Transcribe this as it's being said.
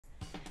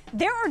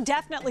There are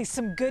definitely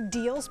some good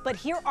deals, but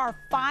here are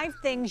 5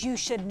 things you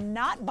should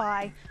not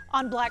buy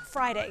on Black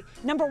Friday.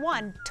 Number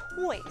 1,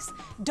 toys.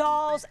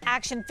 Dolls,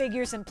 action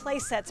figures, and play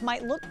sets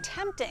might look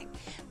tempting,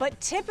 but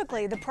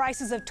typically the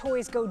prices of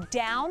toys go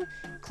down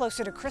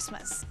closer to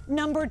Christmas.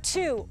 Number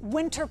 2,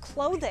 winter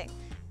clothing.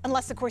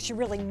 Unless, of course, you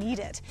really need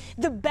it.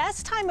 The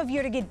best time of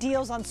year to get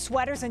deals on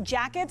sweaters and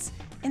jackets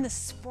in the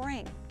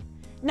spring.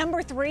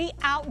 Number 3,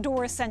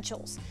 outdoor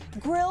essentials.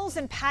 Grills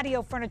and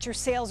patio furniture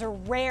sales are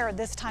rare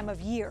this time of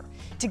year.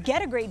 To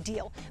get a great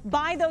deal,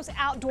 buy those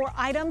outdoor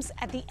items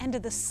at the end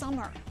of the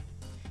summer.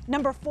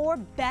 Number 4,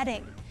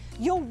 bedding.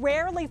 You'll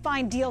rarely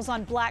find deals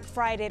on Black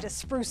Friday to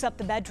spruce up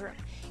the bedroom.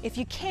 If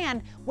you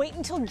can, wait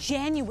until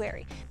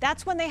January.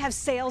 That's when they have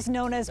sales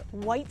known as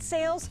white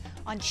sales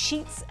on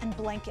sheets and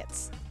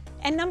blankets.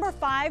 And number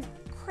 5,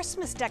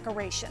 Christmas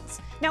decorations.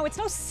 Now, it's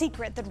no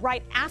secret that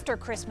right after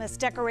Christmas,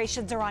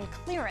 decorations are on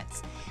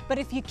clearance. But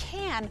if you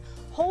can,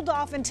 hold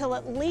off until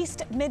at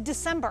least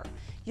mid-December.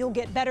 You'll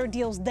get better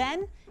deals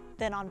then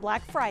than on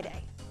Black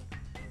Friday.